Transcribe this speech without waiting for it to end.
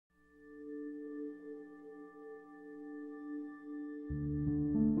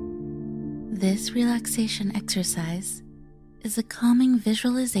This relaxation exercise is a calming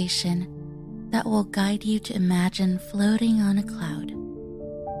visualization that will guide you to imagine floating on a cloud.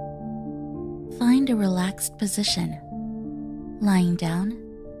 Find a relaxed position. Lying down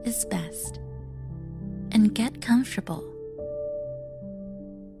is best. And get comfortable.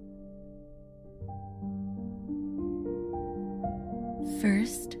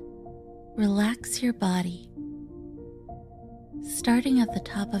 First, relax your body. Starting at the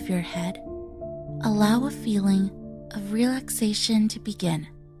top of your head, allow a feeling of relaxation to begin.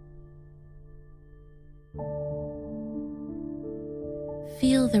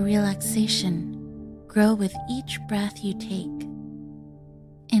 Feel the relaxation grow with each breath you take.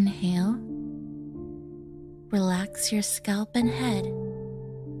 Inhale. Relax your scalp and head.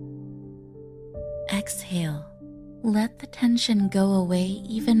 Exhale. Let the tension go away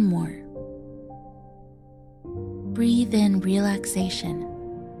even more. Breathe in relaxation,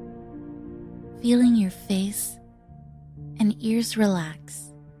 feeling your face and ears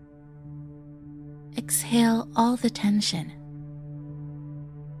relax. Exhale all the tension.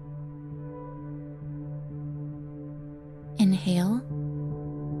 Inhale,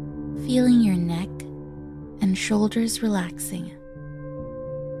 feeling your neck and shoulders relaxing.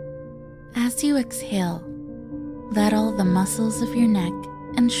 As you exhale, let all the muscles of your neck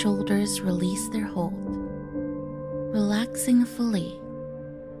and shoulders release their hold, relaxing fully.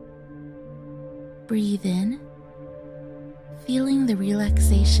 Breathe in, feeling the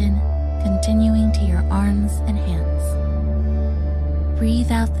relaxation continuing to your arms and hands.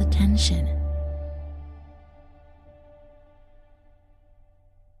 Breathe out the tension.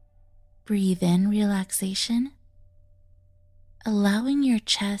 Breathe in relaxation, allowing your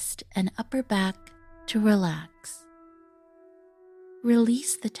chest and upper back to relax.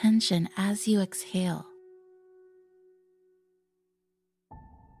 Release the tension as you exhale.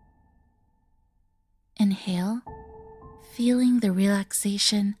 Inhale, feeling the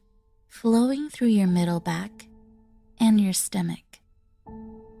relaxation flowing through your middle back and your stomach.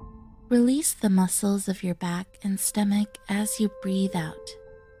 Release the muscles of your back and stomach as you breathe out.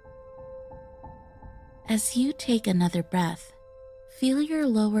 As you take another breath, feel your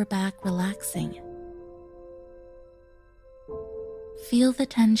lower back relaxing. Feel the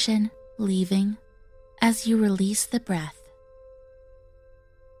tension leaving as you release the breath.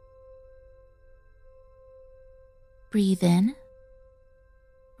 Breathe in,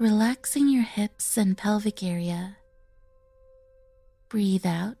 relaxing your hips and pelvic area. Breathe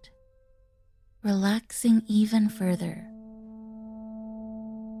out, relaxing even further.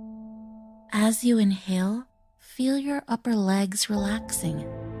 As you inhale, feel your upper legs relaxing.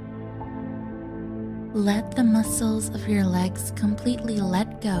 Let the muscles of your legs completely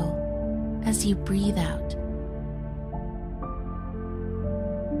let go as you breathe out.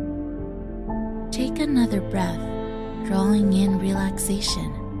 Take another breath, drawing in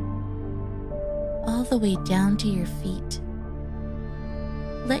relaxation all the way down to your feet.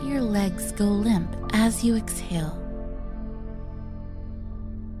 Let your legs go limp as you exhale.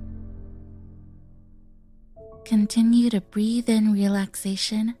 Continue to breathe in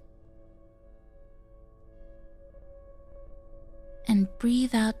relaxation and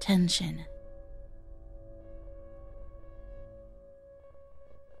breathe out tension.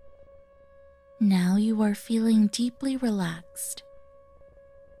 Now you are feeling deeply relaxed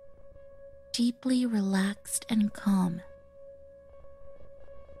and calm.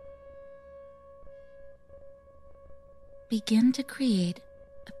 Begin to create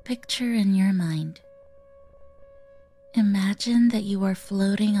a picture in your mind. Imagine that you are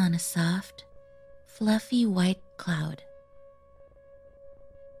floating on a soft, fluffy white cloud.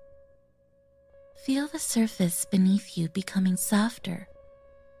 Feel the surface beneath you becoming softer,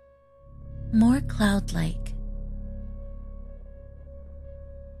 more cloud-like.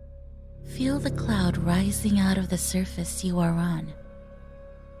 Feel the cloud rising out of the surface you are on,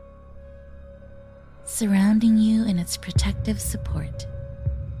 surrounding you in its protective support.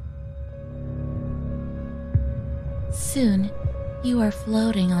 Soon, you are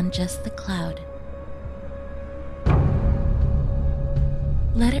floating on just the cloud.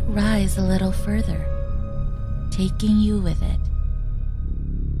 Let it rise a little further, taking you with it.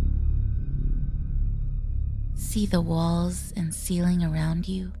 See the walls and ceiling around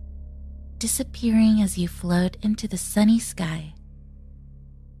you, disappearing as you float into the sunny sky,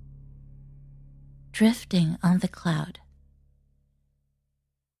 drifting on the cloud.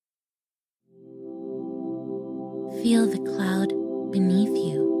 Feel the cloud beneath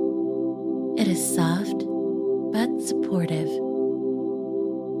you. It is soft but supportive.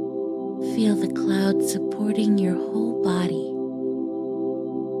 Feel the cloud supporting your whole body,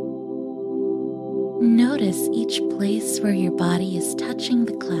 notice each place where your body is touching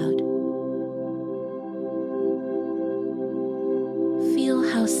the cloud.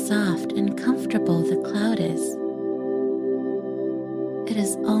 Feel how soft and comfortable the cloud is. It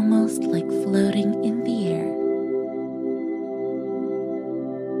is almost like floating in the air.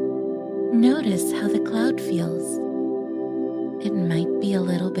 Notice how the cloud feels. It might be a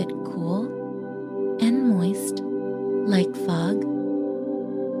little bit cool and moist, like fog.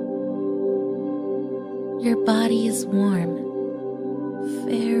 Your body is warm,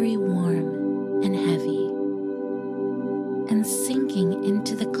 very warm and heavy, and sinking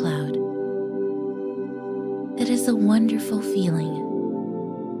into the cloud. It is a wonderful feeling.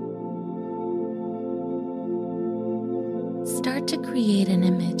 Start to create an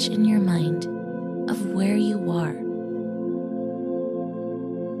image in your mind of where you are.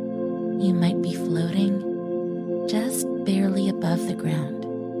 You might be floating just barely above the ground.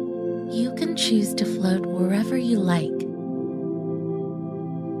 You can choose to float wherever you like.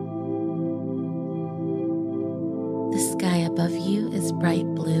 The sky above you is bright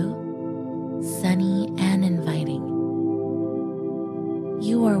blue, sunny and inviting.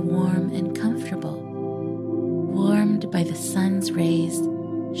 You are warm and comfortable, warmed by the sun's rays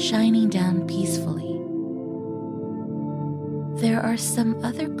shining down peacefully. There are some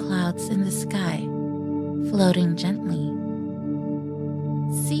other clouds in the sky, floating gently.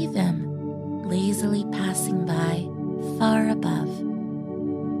 See them lazily passing by far above.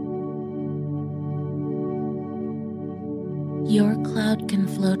 Your cloud can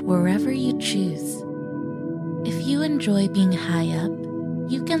float wherever you choose. If you enjoy being high up,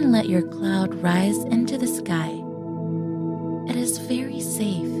 you can let your cloud rise into the sky. It is very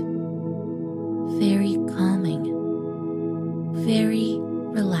safe, very calming, very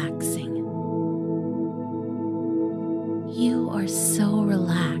relaxing. You are so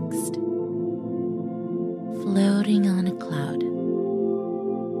relaxed, floating on a cloud,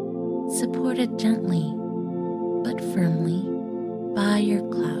 supported gently but firmly by your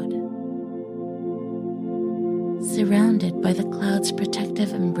cloud, surrounded by the cloud's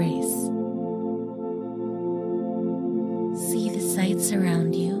protective embrace. See the sights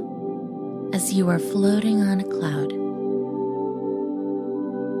around you as you are floating on a cloud.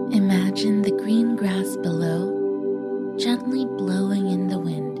 Imagine the green grass below gently blowing in the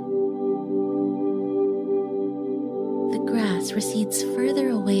wind. The grass recedes further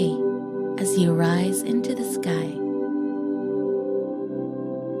away as you rise into the sky.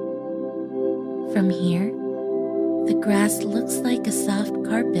 From here, the grass looks like a soft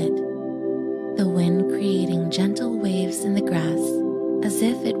carpet, the wind creating gentle waves in the grass as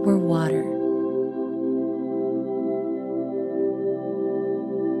if it were water.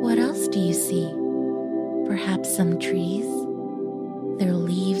 What else do you see? Perhaps some trees, their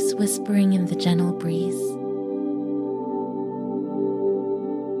leaves whispering in the gentle breeze.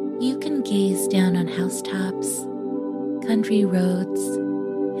 You can gaze down on housetops, country roads,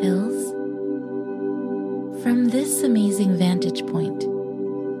 hills. From this amazing vantage point,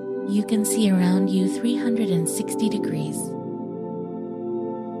 you can see around you 360 degrees.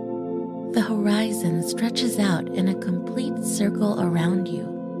 The horizon stretches out in a complete circle around you.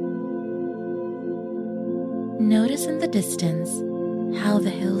 Notice in the distance how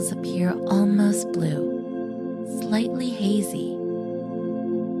the hills appear almost blue, slightly hazy.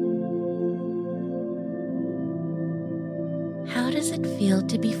 How does it feel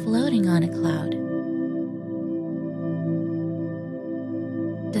to be floating on a cloud?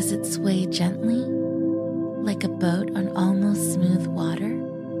 Does it sway gently, like a boat on almost smooth water?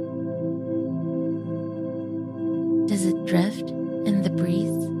 Does it drift in the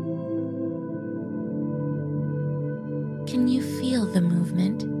breeze? Can you feel the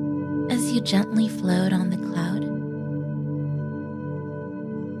movement as you gently float on the cloud?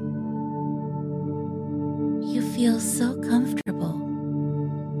 You feel so comfortable,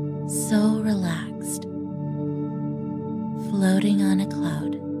 so relaxed, floating on a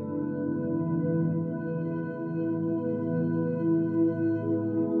cloud.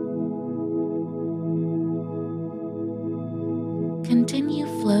 Continue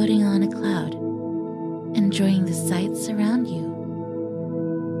floating on a cloud, enjoying the sights around you.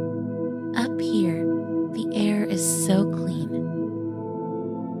 Up here, the air is so clean.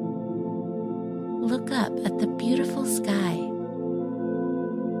 Look up at the beautiful sky.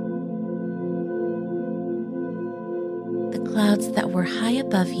 The clouds that were high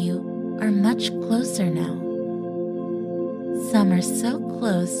above you are much closer now. Some are so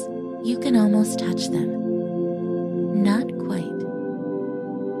close you can almost touch them. Not quite.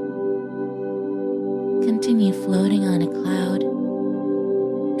 Continue floating on a cloud,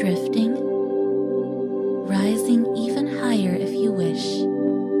 drifting,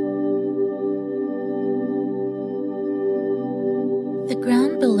 The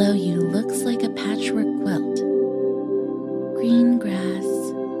ground below you looks like a patchwork quilt. Green grass,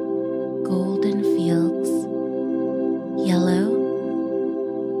 golden fields, yellow,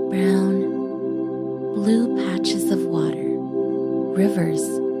 brown, blue patches of water, rivers,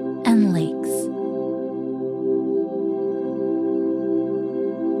 and lakes.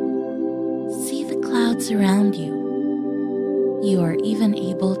 See the clouds around you. You are even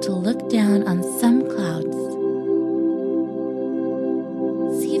able to look down on some clouds.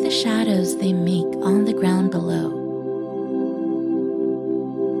 See the shadows they make on the ground below.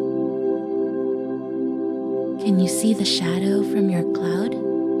 Can you see the shadow from your cloud?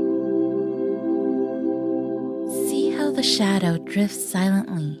 See how the shadow drifts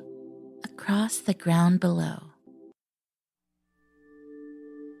silently across the ground below.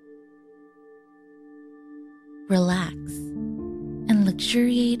 Relax and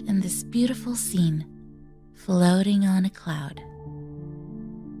luxuriate in this beautiful scene, floating on a cloud.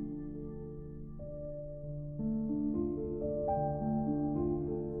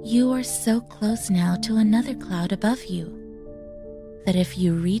 You are so close now to another cloud above you that if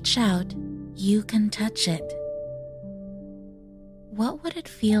you reach out, you can touch it. What would it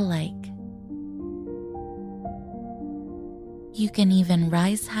feel like? You can even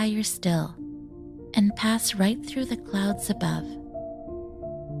rise higher still and pass right through the clouds above.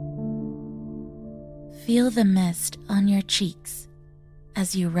 Feel the mist on your cheeks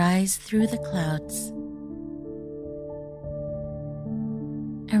as you rise through the clouds.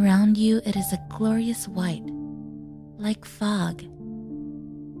 Around you it is a glorious white, like fog.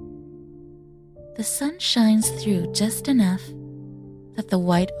 The sun shines through just enough that the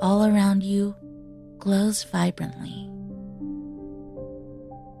white all around you glows vibrantly.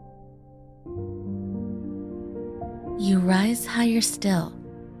 You rise higher still,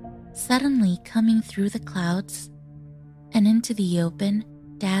 suddenly coming through the clouds and into the open,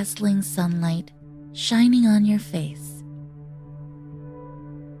 dazzling sunlight shining on your face.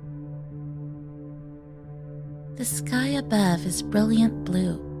 The sky above is brilliant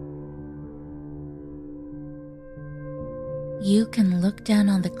blue. You can look down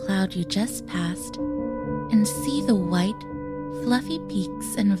on the cloud you just passed and see the white, fluffy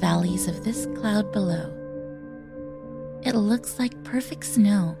peaks and valleys of this cloud below. It looks like perfect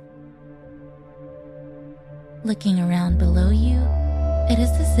snow. Looking around below you, it is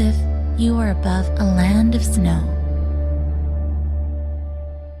as if you are above a land of snow.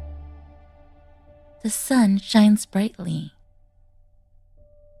 The sun shines brightly.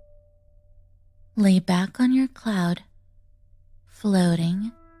 Lay back on your cloud,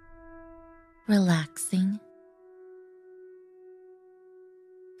 floating, relaxing,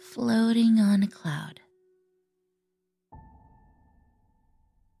 floating on a cloud.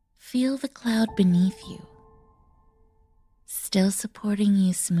 Feel the cloud beneath you, still supporting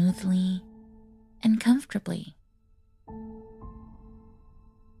you smoothly and comfortably.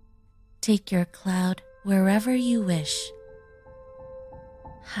 Take your cloud wherever you wish,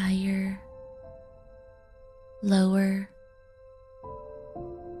 higher, lower,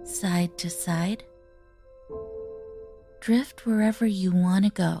 side to side. Drift wherever you want to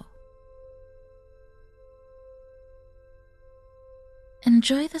go.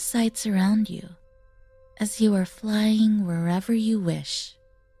 Enjoy the sights around you as you are flying wherever you wish.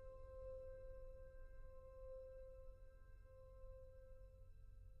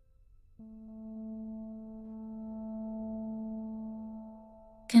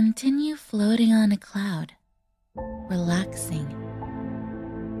 Continue floating on a cloud, relaxing.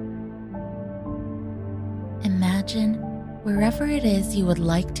 Imagine wherever it is you would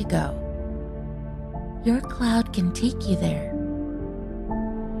like to go. Your cloud can take you there.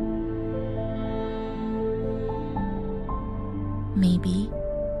 Maybe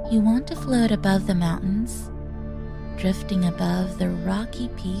you want to float above the mountains, drifting above the rocky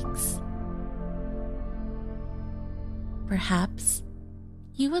peaks. Perhaps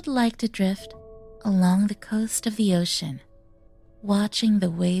you would like to drift along the coast of the ocean, watching the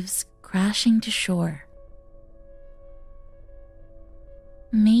waves crashing to shore.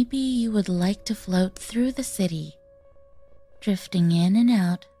 Maybe you would like to float through the city, drifting in and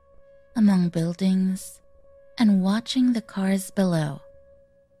out among buildings and watching the cars below.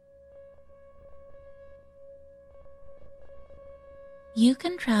 You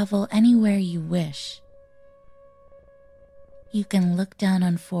can travel anywhere you wish. You can look down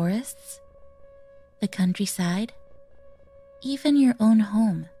on forests, the countryside, even your own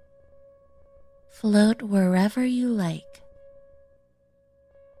home. Float wherever you like.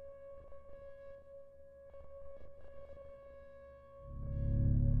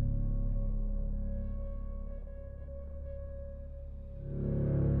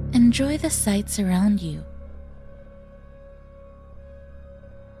 Enjoy the sights around you.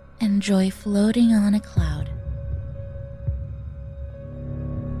 Enjoy floating on a cloud.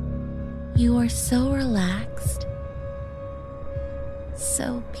 You are so relaxed,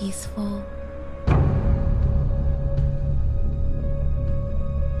 so peaceful.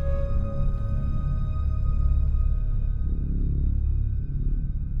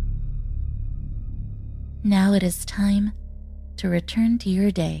 Now it is time to return to your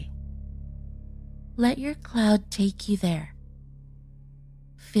day. Let your cloud take you there.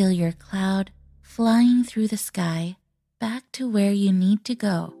 Feel your cloud flying through the sky back to where you need to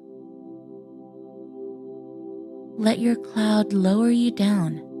go. Let your cloud lower you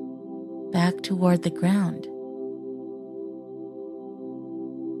down, back toward the ground.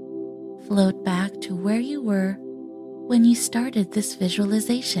 Float back to where you were when you started this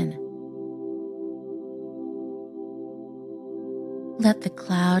visualization. Let the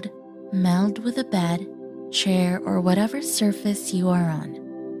cloud meld with a bed, chair, or whatever surface you are on.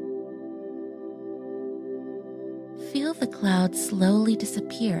 Feel the cloud slowly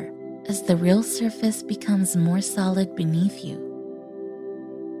disappear as the real surface becomes more solid beneath you.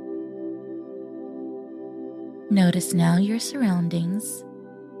 Notice now your surroundings.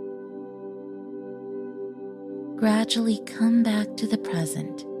 Gradually come back to the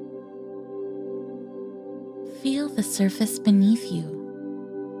present. Feel the surface beneath you.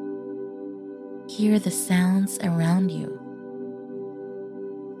 Hear the sounds around you.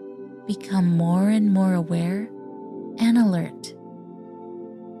 Become more and more aware and alert.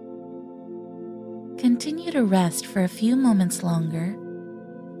 Continue to rest for a few moments longer,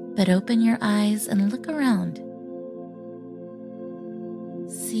 but open your eyes and look around.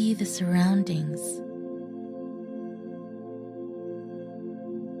 See the surroundings.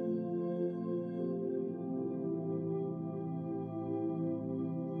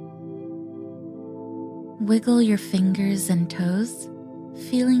 Wiggle your fingers and toes,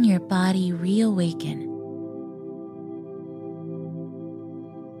 feeling your body reawaken.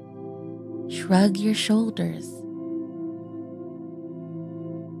 Shrug your shoulders.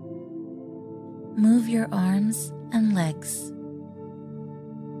 Move your arms and legs.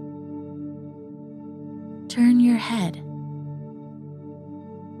 Turn your head.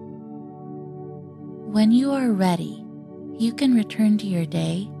 When you are ready, you can return to your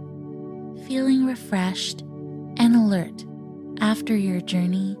day, feeling refreshed and alert after your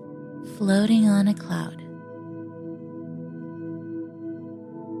journey floating on a cloud.